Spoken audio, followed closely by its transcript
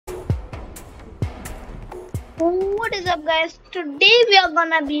What is up, guys? Today we are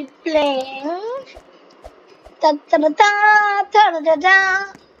gonna be playing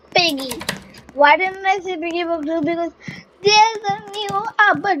Piggy. Why didn't I say Piggy Book 2? Because there's a new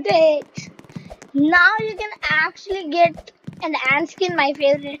update. Now you can actually get an ant skin, my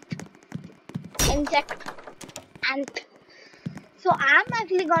favorite insect, ant. So I'm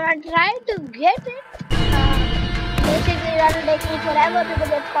actually gonna try to get it. Basically, that'll take me forever because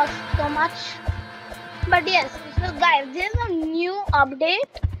it costs so much. But yes, so guys, there's a new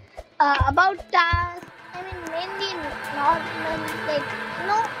update about tasks. I mean, mainly not like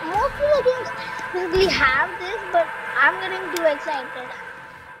most of the games basically have this, but I'm getting too excited.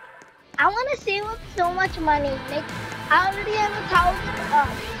 I want to save up so much money. Like I already have 1,000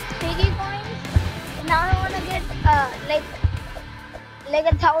 piggy coins. Now I want to get like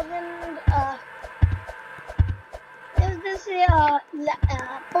 1,000. Is this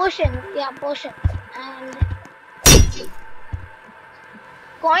potion? Yeah, potion. And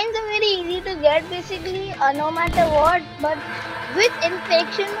coins are very easy to get basically no matter what, but with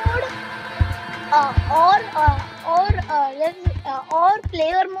infection mode or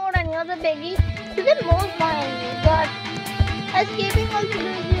player mode and you're the piggy, you get more coins, but escaping also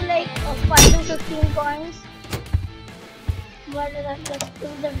gives you like 5 to 15 coins. But let's just do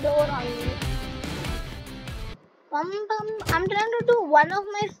the door on me. I'm trying to do one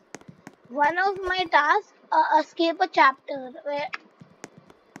of my tasks, escape a chapter. Where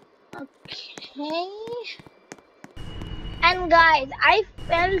okay. And guys, I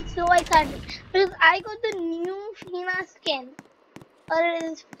felt so excited because I got the new Fina skin. Or it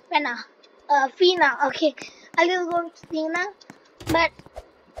is Fina. Fina. Okay, I'll just go with Fina. But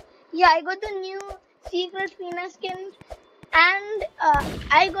yeah, I got the new secret Fina skin, and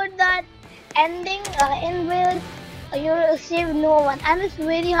I got that ending in where you save no one, and it's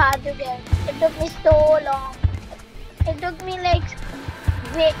very hard to get. It took me so long. It took me like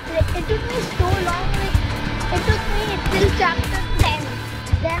it took me so long. Like it took me till chapter 10.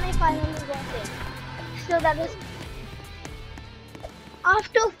 Then I finally got it. So that is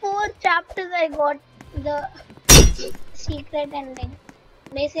after 4 chapters I got the secret ending.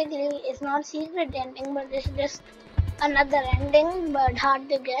 Basically, it's not secret ending, but it's just another ending, but hard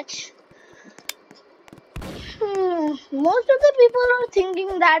to get. Most of the people are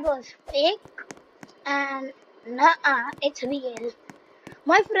thinking that was fake, and it's real.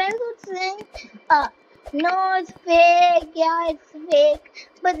 My friends would say, no, it's fake, yeah, it's fake.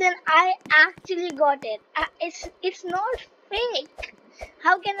 But then I actually got it. It's not fake.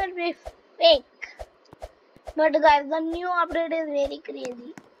 How can it be fake? But guys, the new update is very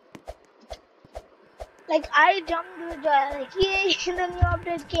crazy. Like I jumped with joy, like yay, the new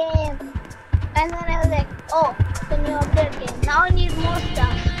update came. And then I was like, oh, the new update came. Now I need more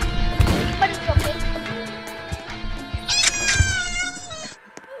stuff. But it's okay.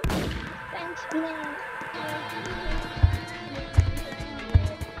 Thanks, man.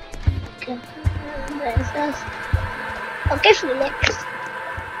 Okay, Felix.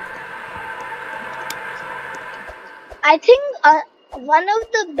 I think one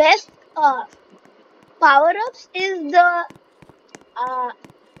of the best power-ups is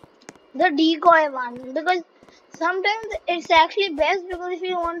the decoy one, because sometimes it's actually best, because if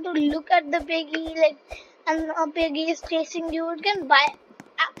you want to look at the piggy and a piggy is chasing you, it can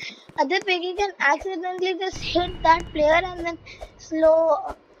other piggy can accidentally just hit that player and then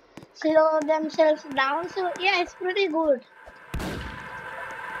slow themselves down. So yeah, it's pretty good.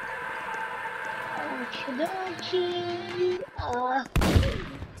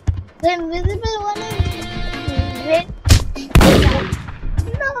 The invisible one is great.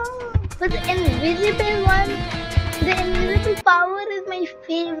 No, but the invisible power is my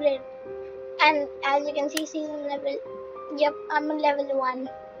favorite. And as you can see, season level, yep, I'm on level 1.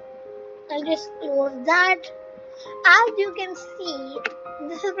 I'll just close that. As you can see,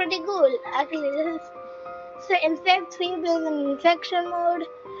 this is pretty cool. Actually, this is so Infect 3 plays in infection mode.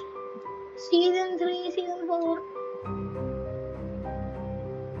 Season 3, Season 4.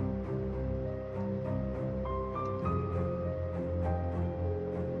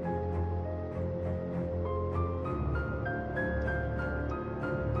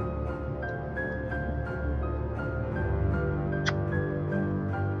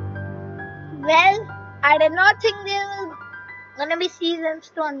 Well, I did not think there was gonna be seasons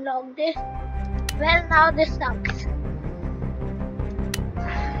to unlock this. Well, now this sucks.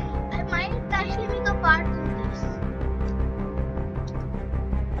 I might actually make a part 2 to this.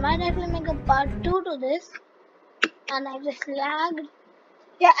 I might actually make a part 2 to this. And I just lagged.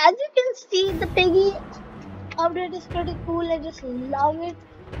 Yeah, as you can see, the piggy update is pretty cool. I just love it.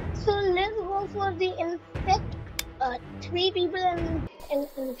 So let's go for the infect. 3 people in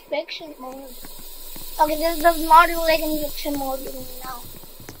infection mode. Okay, this does not look like infection mode now.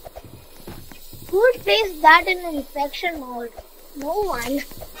 Who would place that in infection mode? No one.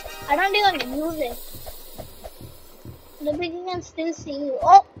 I don't even use it. The piggy can still see you.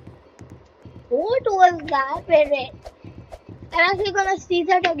 Oh, what was that? Wait. I'm actually gonna see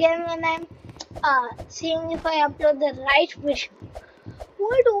that again when I'm seeing if I upload the right video.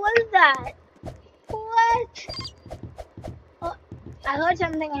 What was that? What? Oh, I heard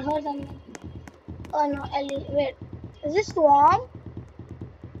something. Oh no, Ellie. Wait. Is this Swarm?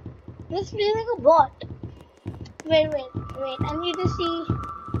 This feels like a bot. Wait. I need to see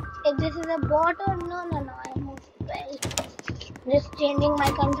if this is a bot or no. I moved well. Just changing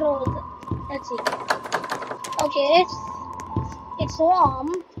my controls. Let's see. Okay, it's Swarm.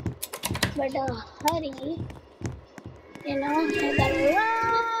 But hurry. You know, I gotta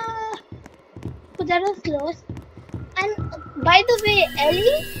put that was close. And by the way,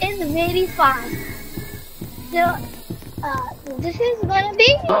 Ellie is very fast. So this is gonna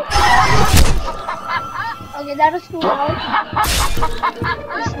be okay. That was too loud.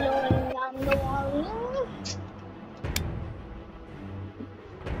 Slowing down the volume.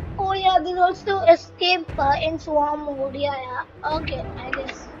 Oh yeah, there's also escape in Swarm mode. Yeah. Okay, I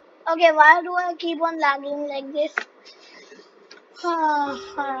guess. Okay, why do I keep on lagging like this?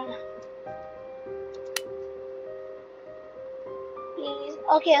 Please.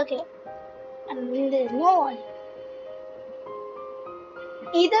 Okay. And there's no one.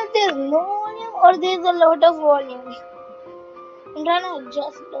 Either there's no volume or there's a lot of volume. I'm trying to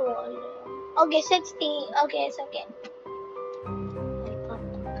adjust the volume. Okay, 60. Okay, it's okay.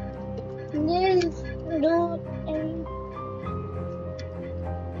 This dude in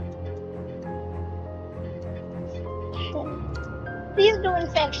please do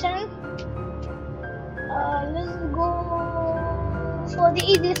infection. Let's go for the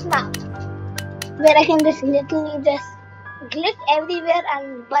easiest map where I can just literally just glitch everywhere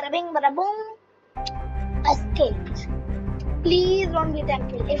and bada bing bada boom escaped. Please don't be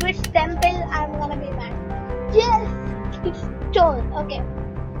temple. If it's temple, I'm gonna be mad. Yes, it's store. Okay.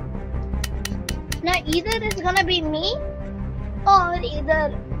 Now either it's gonna be me or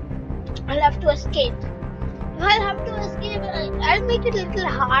either I'll have to escape. If I'll have to escape, I'll make it a little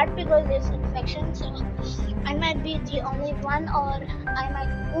hard because there's infection, so I might be the only one or I might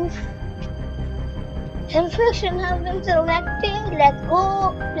oof. Infection has been selected. Let's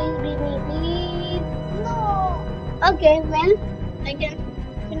go. Please be me, please. No. Okay, well, I can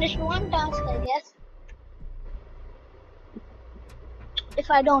finish one task, I guess.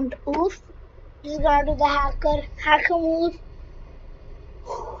 If I don't oof, just gotta do the hacker move.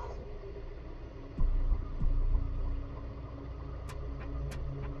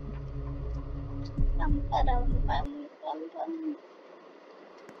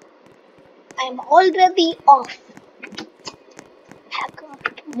 I'm already off. Hacker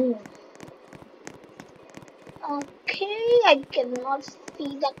move. Okay, I cannot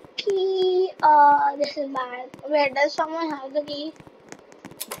see the key. This is bad. Where does someone have the key?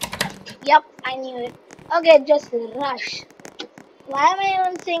 Yep, I knew it. Okay, just rush. Why am I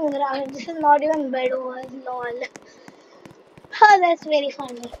even saying rush? This is not even bed wars, lol. Oh, that's very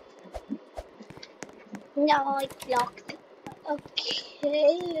funny. No, it's locked.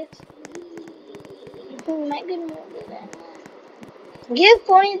 Okay, let's see. My goodness. Give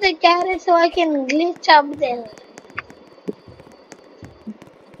Pony the carrot so I can glitch up there.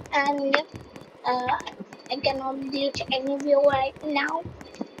 And I cannot glitch anywhere right now.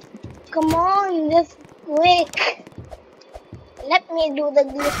 Come on, just quick. Let me do the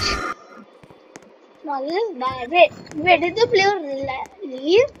glitch. No, this is bad. Wait, did the player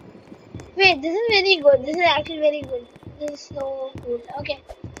leave? Wait, this is very good. This is actually very good. This is so cool. Okay.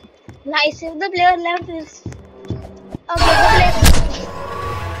 Nice. If the player left, this. Okay, the player.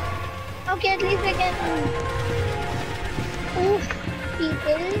 Okay, at least I can. Oof,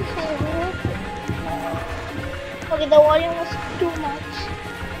 people. Okay, the volume was too much.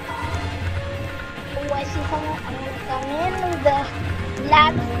 Oh, I see someone. I'm gonna come in with the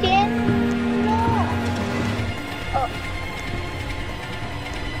black skin. No. Oh.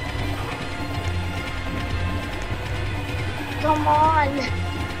 Come on.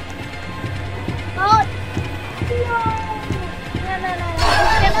 Oh. No.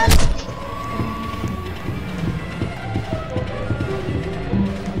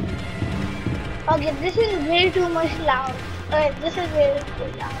 Okay, this is way too much loud. This is way too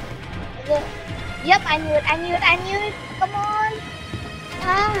loud. Yep, I knew it. Come on.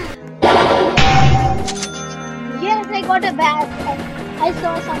 Yes, I got a badge. I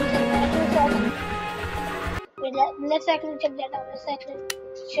saw something. I just saw something. Wait, let's actually check that out. Let's actually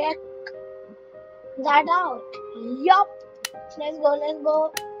check that out. Yup. Let's go. Let's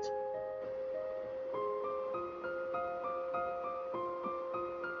go.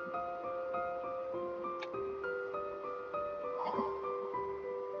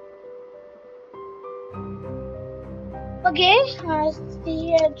 Okay,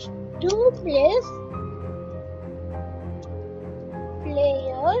 CH2 place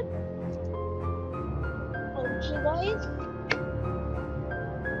player. Okay, guys,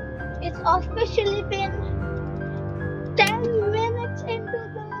 it's officially been 10 minutes into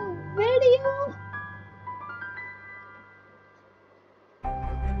the video.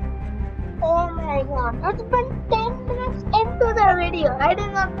 Oh my god, it's been 10 minutes into the video. I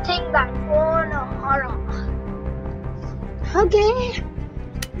did not think that. Oh no, horror. Okay,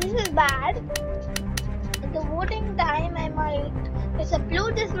 this is bad. At the voting time, I might just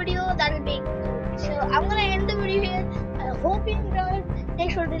upload this video. That'll be good. So I'm gonna end the video here. I hope you enjoyed.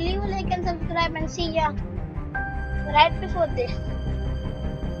 Make sure to leave a like and subscribe, and see ya right before this.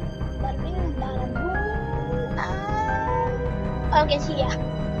 Okay, see ya.